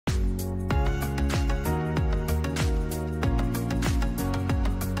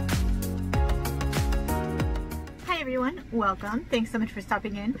everyone, welcome. Thanks so much for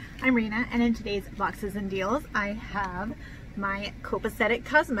stopping in. I'm Rena, and in today's Boxes and Deals, I have my Copacetic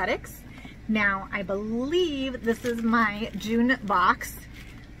cosmetics. Now, I believe this is my June box.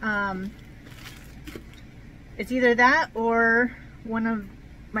 It's either that or one of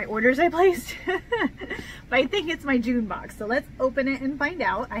my orders I placed, but I think it's my June box. So let's open it and find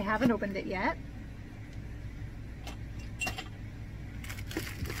out. I haven't opened it yet.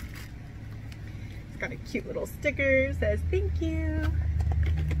 Got a cute little sticker, says thank you.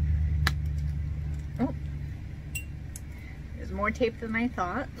 Oh, there's more tape than I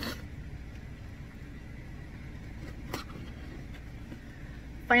thought.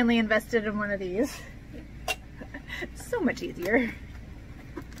 Finally invested in one of these. So much easier.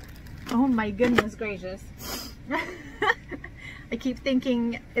 Oh my goodness gracious. I keep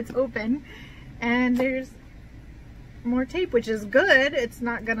thinking it's open and there's more tape, which is good. It's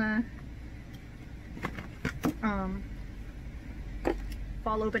not gonna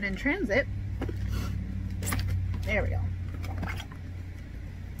fall open in transit. There we go.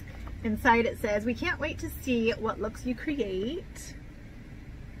 Inside it says, we can't wait to see what looks you create.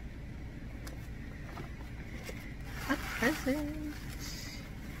 A present.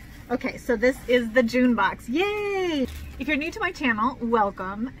 Okay, so this is the June box. Yay! If you're new to my channel,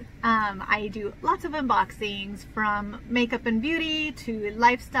 welcome. I do lots of unboxings, from makeup and beauty to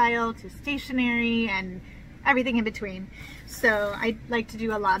lifestyle to stationery and everything in between. So I like to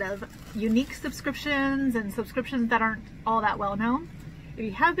do a lot of unique subscriptions and subscriptions that aren't all that well known. If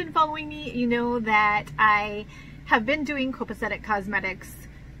you have been following me, you know that I have been doing Copacetic cosmetics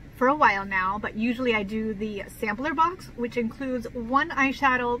for a while now, but usually I do the sampler box, which includes one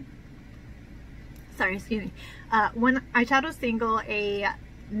eyeshadow, one eyeshadow single, a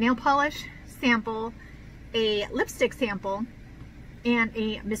nail polish sample, a lipstick sample, and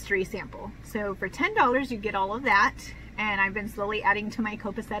a mystery sample. So for $10 you get all of that, and I've been slowly adding to my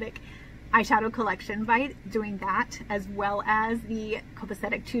Copacetic eyeshadow collection by doing that, as well as the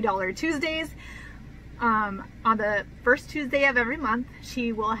Copacetic $2 Tuesdays. On the first Tuesday of every month,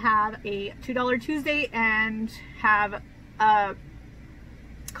 she will have a $2 Tuesday and have a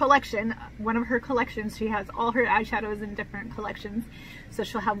collection, one of her collections. She has all her eyeshadows in different collections, so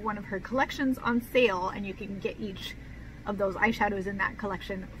she'll have one of her collections on sale, and you can get each of those eyeshadows in that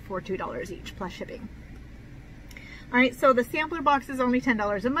collection for $2 each plus shipping. Alright, so the sampler box is only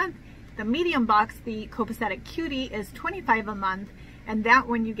 $10 a month. The medium box, the Copacetic Cutie, is $25 a month, and that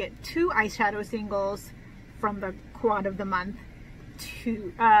one you get 2 eyeshadow singles from the quad of the month,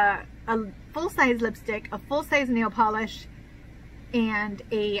 to a full-size lipstick, a full-size nail polish, and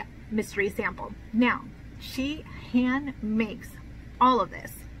a mystery sample. Now, she hand makes all of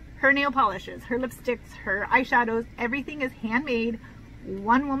this. Her nail polishes, her lipsticks, her eyeshadows, everything is handmade,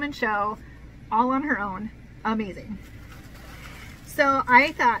 one woman show, all on her own. Amazing. So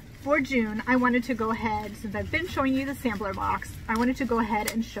I thought for June, I wanted to go ahead, since I've been showing you the sampler box, I wanted to go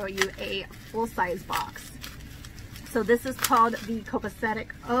ahead and show you a full-size box. So this is called the Copacetic,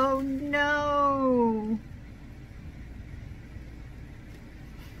 oh no!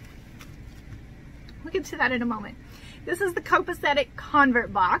 We'll get to that in a moment. This is the Copacetic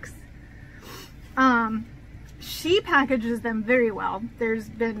Convert box. She packages them very well. There's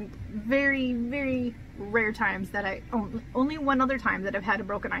been very, very rare times that only one other time that I've had a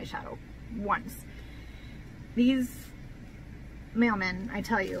broken eyeshadow. Once. These mailmen, I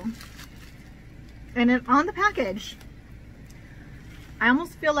tell you. And on the package, I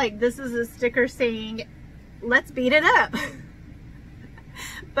almost feel like this is a sticker saying, let's beat it up.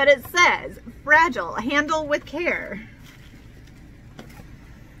 But it says, fragile, handle with care.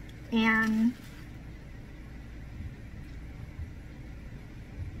 And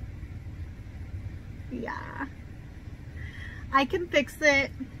yeah, I can fix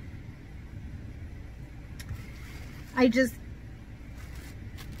it.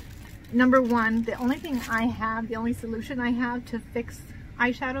 Number one, the only solution I have to fix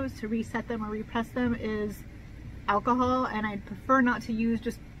eyeshadows, to reset them or repress them, is alcohol, and I'd prefer not to use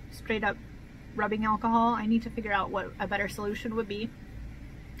just straight up rubbing alcohol. I need to figure out what a better solution would be.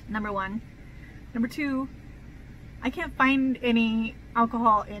 Number one. Number two, I can't find any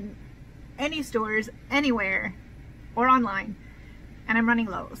alcohol in any stores, anywhere, or online, and I'm running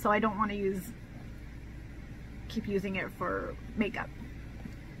low, so I don't want to keep using it for makeup.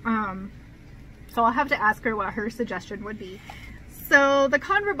 So I'll have to ask her what her suggestion would be. So the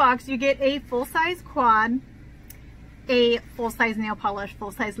Convert box, you get a full-size quad, a full-size nail polish,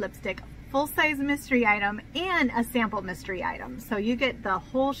 full-size lipstick, full-size mystery item, and a sample mystery item. So you get the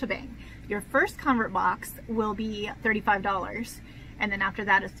whole shebang. Your first Convert box will be $35, and then after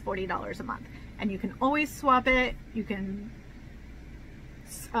that it's $40 a month. and you can always swap it. You can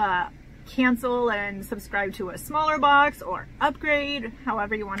cancel and subscribe to a smaller box or upgrade,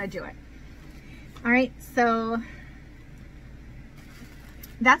 however you want to do it. All right, so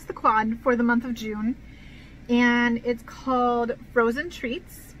that's the quad for the month of June, and it's called Frozen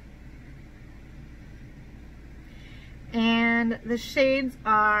Treats. And the shades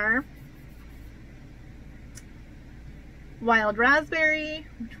are Wild Raspberry,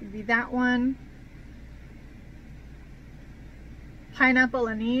 which would be that one, Pineapple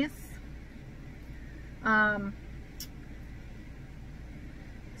Anise,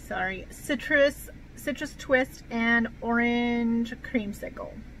 Citrus Twist, and Orange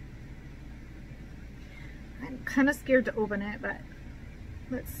Creamsicle. I'm kind of scared to open it, but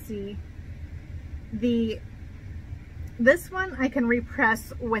let's see. This one I can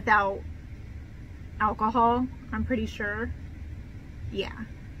repress without alcohol, I'm pretty sure. Yeah,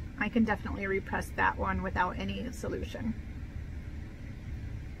 I can definitely repress that one without any solution.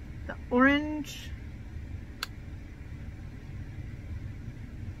 The orange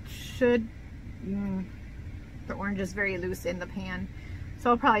the orange is very loose in the pan,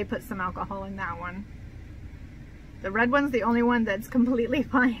 so I'll probably put some alcohol in that one. The red one's the only one that's completely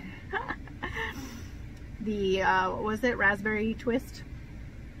fine. The what was it, Raspberry Twist.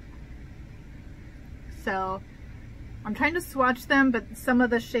 So I'm trying to swatch them, but some of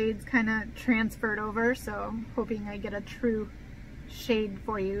the shades kind of transferred over, so I'm hoping I get a true shade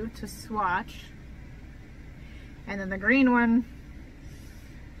for you to swatch. And then the green one,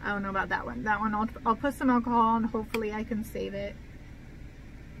 I don't know about that one. That one I'll put some alcohol and hopefully I can save it.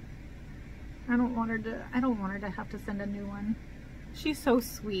 I don't want her to have to send a new one. She's so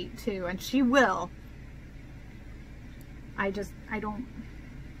sweet too, and she will. I don't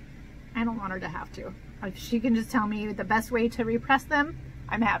want her to have to. If she can just tell me the best way to repress them,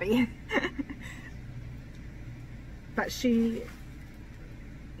 I'm happy. But she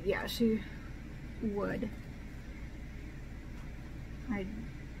would.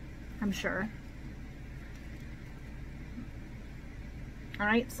 I'm sure. All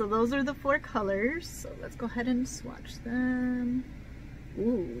right, so those are the 4 colors. So let's go ahead and swatch them.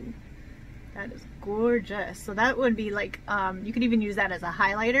 Ooh, that is gorgeous. So that would be like, you could even use that as a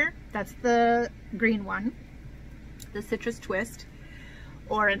highlighter. That's the green one, the Citrus Twist,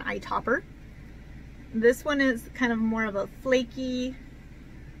 or an eye topper. This one is kind of more of a flaky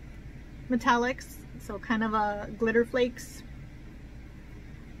metallics, so kind of a glitter flakes.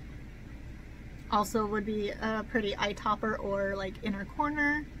 Also would be a pretty eye topper or like inner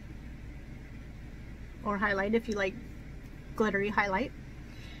corner, or highlight if you like glittery highlight.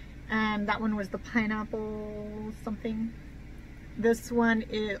 And that one was the pineapple something. This one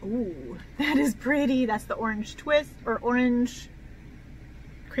is, ooh, that is pretty. That's the orange twist, or orange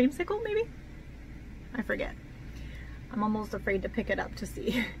creamsicle maybe? I forget. I'm almost afraid to pick it up to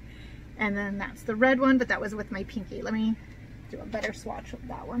see. And then that's the red one, but that was with my pinky. Let me do a better swatch of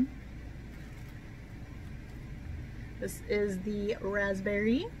that one. This is the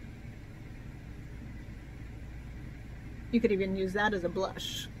raspberry. You could even use that as a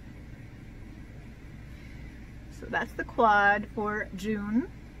blush. So that's the quad for June.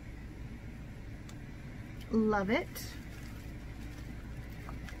 Love it.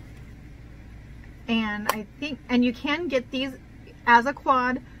 And I think, and you can get these as a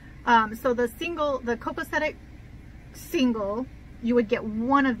quad. So the single, the Copacetic single, you would get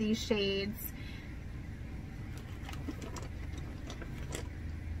one of these shades.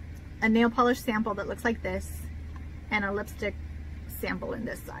 A nail polish sample that looks like this, and a lipstick sample in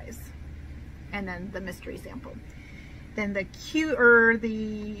this size, and then the mystery sample. Then the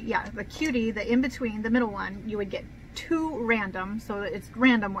the cutie, the in between, the middle one, you would get 2 random. So it's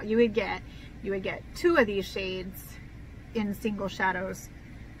random what you would get. You would get 2 of these shades in single shadows,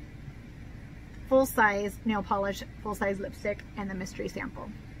 full size nail polish, full size lipstick, and the mystery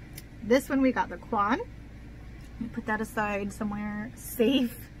sample. This one we got the quad. Let me put that aside somewhere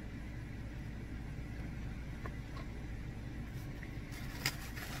safe.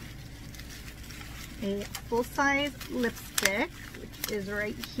 A full-size lipstick, which is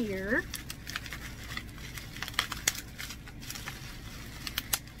right here.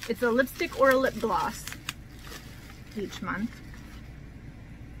 It's a lipstick or a lip gloss each month.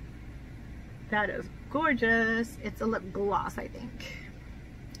 That is gorgeous. It's a lip gloss, I think.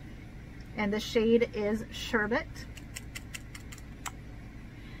 And the shade is Sherbet.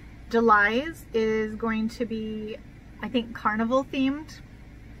 July's is going to be, I think, carnival themed.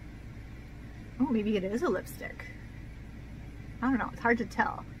 Oh, maybe it is a lipstick. I don't know, it's hard to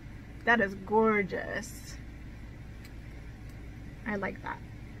tell. That is gorgeous. I like that.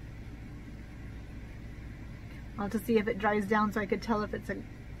 I'll have to see if it dries down so I could tell if it's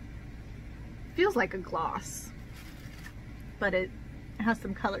feels like a gloss, but it has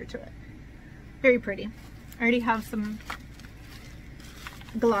some color to it. Very pretty. I already have some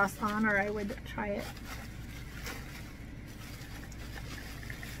gloss on, or I would try it.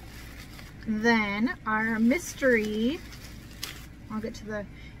 Then our mystery, I'll get to the,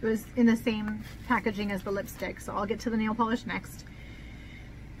 it was in the same packaging as the lipstick, so I'll get to the nail polish next.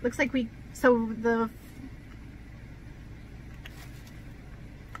 Looks like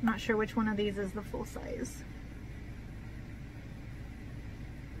I'm not sure which one of these is the full size.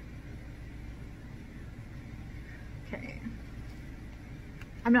 Okay.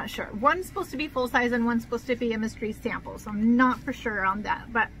 I'm not sure. One's supposed to be full size and one's supposed to be a mystery sample, so I'm not for sure on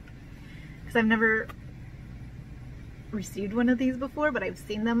that, but because I've never received one of these before, but I've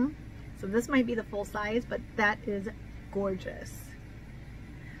seen them. So this might be the full size, but that is gorgeous.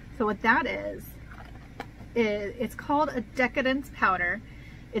 So what that is it's called a Decadence Powder.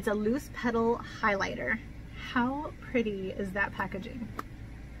 It's a loose petal highlighter. How pretty is that packaging?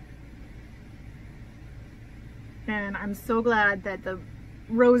 And I'm so glad that the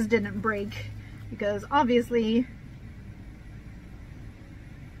rose didn't break, because obviously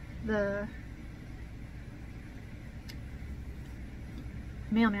the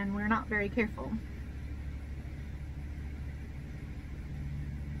mailman were not very careful.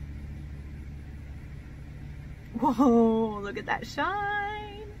 Whoa, look at that shine.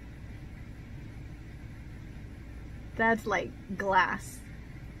 That's like glass.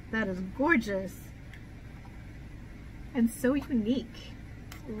 That is gorgeous and so unique.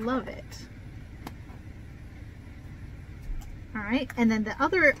 Love it. All right, and then the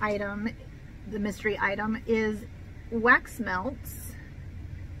other item, the mystery item, is wax melts,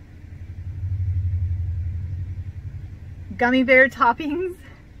 gummy bear toppings.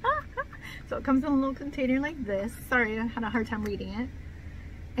 So it comes in a little container like this. Sorry, I had a hard time reading it.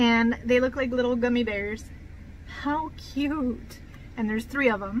 And they look like little gummy bears. How cute. And there's 3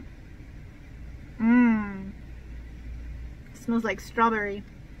 of them. Mmm. Smells like strawberry.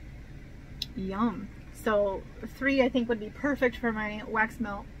 Yum. So 3 I think would be perfect for my wax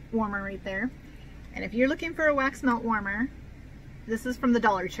melt warmer right there. And if you're looking for a wax melt warmer, this is from the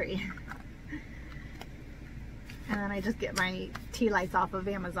Dollar Tree. And then I just get my tea lights off of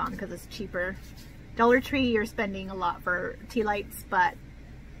Amazon because it's cheaper. Dollar Tree, you're spending a lot for tea lights, but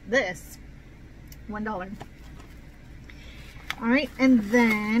this, $1. All right, and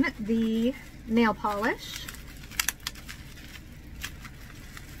then the nail polish.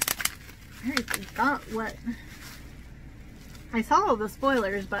 I already forgot what, I saw all the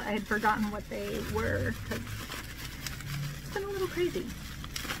spoilers, but I had forgotten what they were because it's been a little crazy.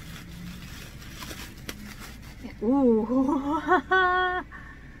 Ooh.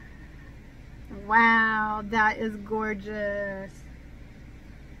 Wow, that is gorgeous.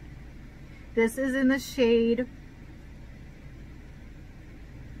 This is in the shade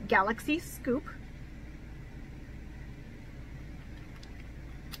Galaxy Scoop.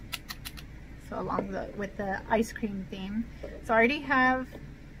 So along with the ice cream theme. So I already have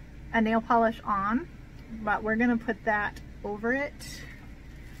a nail polish on, but we're gonna put that over it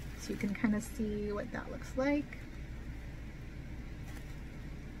so you can kind of see what that looks like.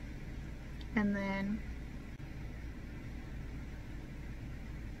 And then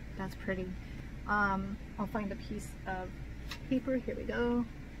that's pretty. I'll find a piece of paper. Here we go.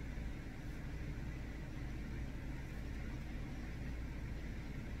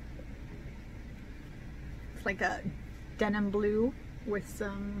 It's like a denim blue with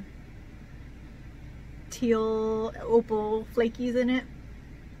some teal opal flakies in it.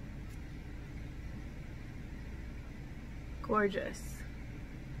 Gorgeous.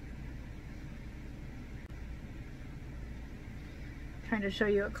 Trying to show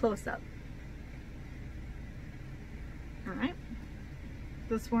you a close-up. All right,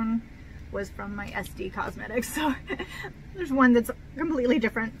 this one was from my SD Cosmetics, so there's one that's completely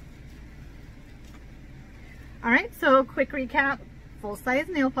different. All right, so quick recap: full-size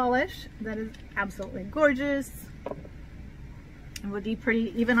nail polish that is absolutely gorgeous. It would be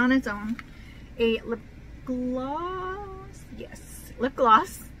pretty even on its own. A lip gloss, yes, lip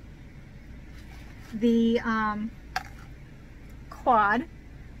gloss. The quad,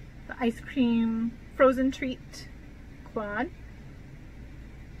 the ice cream frozen treat quad.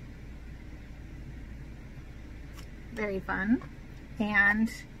 Very fun.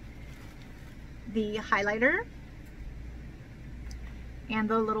 And the highlighter and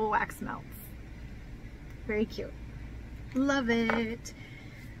the little wax melts. Very cute. Love it.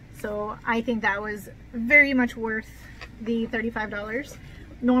 So I think that was very much worth the $35.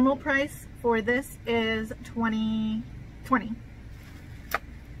 Normal price for this is $20.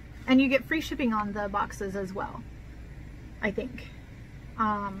 And you get free shipping on the boxes as well, I think.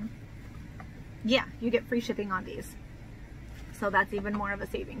 Yeah, you get free shipping on these. So that's even more of a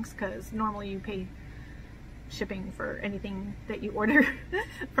savings, because normally you pay shipping for anything that you order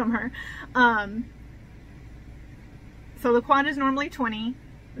from her. So the quad is normally $20.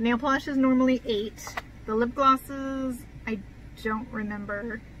 The nail polish is normally $8. The lip glosses, I don't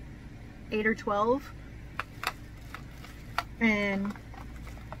remember, $8 or $12. And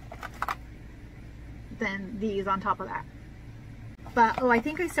then these on top of that. But, oh, I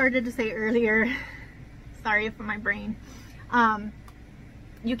think I started to say earlier, sorry for my brain,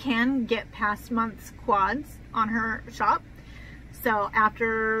 you can get past month's quads on her shop. So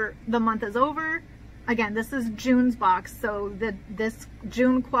after the month is over, again, this is June's box, so this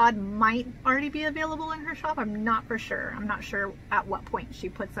June quad might already be available in her shop. I'm not for sure. I'm not sure at what point she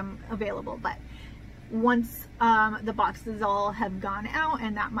puts them available, but once the boxes all have gone out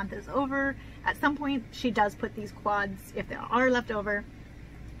and that month is over, at some point she does put these quads, if there are left over,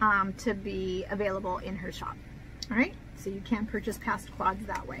 to be available in her shop. All right, so you can purchase past quads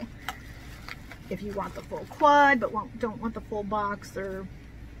that way if you want the full quad but don't want the full box or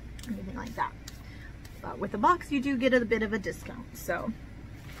anything like that. But with the box, you do get a bit of a discount. So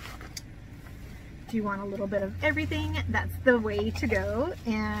if you want a little bit of everything, that's the way to go.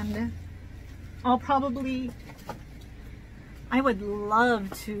 And I would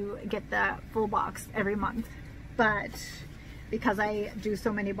love to get that full box every month, but because I do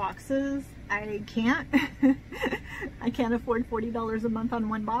so many boxes, I can't. I can't afford $40 a month on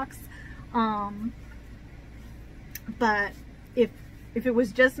one box. But if it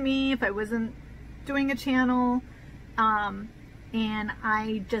was just me, if I wasn't doing a channel, and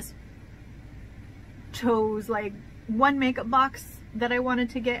I just chose like one makeup box that I wanted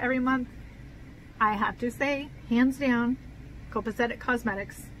to get every month, I have to say, hands down, Copacetic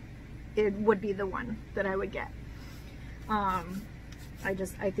Cosmetics, it would be the one that I would get. I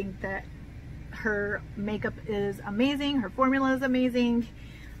think that her makeup is amazing, her formula is amazing,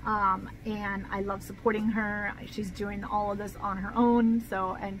 and I love supporting her. She's doing all of this on her own,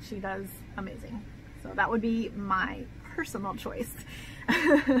 and she does amazing. So that would be my personal choice.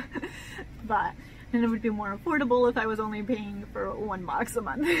 And it would be more affordable if I was only paying for one box a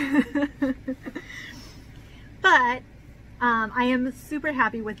month. But I am super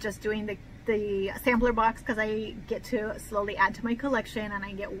happy with just doing the sampler box, because I get to slowly add to my collection, and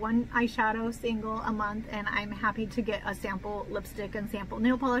I get one eyeshadow single a month, and I'm happy to get a sample lipstick and sample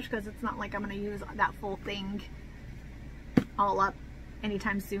nail polish, because it's not like I'm going to use that full thing all up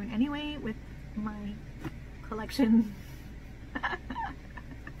anytime soon anyway with my collection.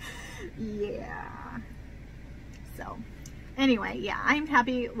 Yeah. So anyway, yeah, I'm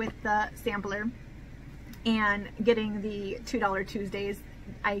happy with the sampler, and getting the $2 Tuesdays,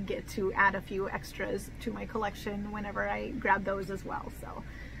 I get to add a few extras to my collection whenever I grab those as well. So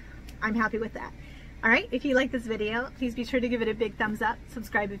I'm happy with that. All right, if you like this video, please be sure to give it a big thumbs up,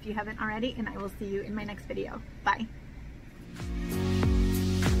 subscribe if you haven't already, and I will see you in my next video. Bye.